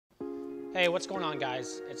Hey, what's going on,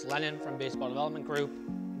 guys? It's Lennon from Baseball Development Group.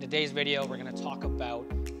 In today's video, we're going to talk about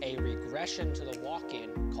a regression to the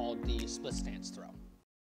walk-in called the split stance throw.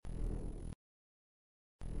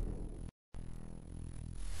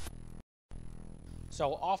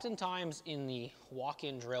 So oftentimes in the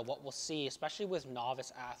walk-in drill, what we'll see, especially with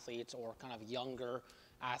novice athletes or kind of younger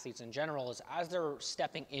athletes in general, is as they're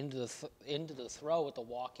stepping into the throw with the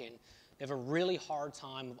walk-in, they have a really hard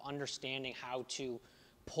time of understanding how to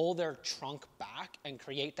pull their trunk back and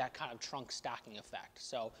create that kind of trunk stacking effect.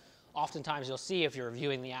 So oftentimes you'll see, if you're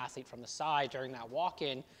viewing the athlete from the side during that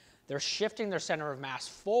walk-in, they're shifting their center of mass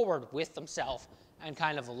forward with themselves and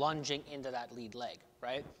kind of lunging into that lead leg,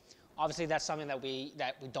 right? Obviously that's something that we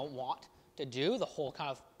don't want to do. The whole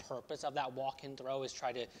kind of purpose of that walk-in throw is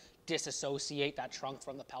try to disassociate that trunk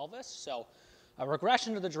from the pelvis. So a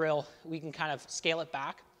regression to the drill, we can kind of scale it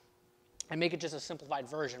back and make it just a simplified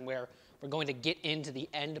version where we're going to get into the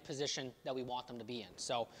end position that we want them to be in.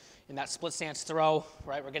 So in that split stance throw,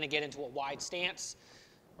 right, we're going to get into a wide stance.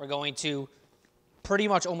 We're going to pretty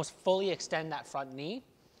much almost fully extend that front knee,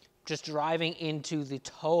 just driving into the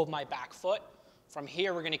toe of my back foot. From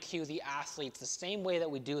here, we're going to cue the athletes the same way that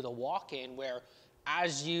we do the walk-in, where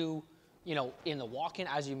as in the walk-in,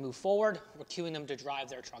 as you move forward, we're cueing them to drive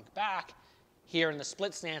their trunk back. Here in the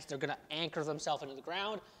split stance, they're going to anchor themselves into the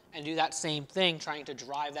ground and do that same thing, trying to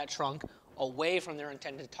drive that trunk away from their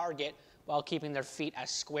intended target while keeping their feet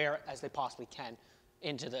as square as they possibly can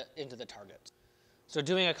into the target. So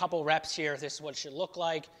doing a couple reps here, this is what it should look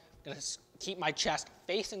like. I'm going to keep my chest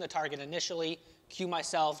facing the target initially, cue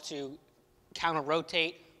myself to counter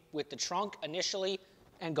rotate with the trunk initially,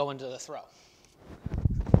 and go into the throw.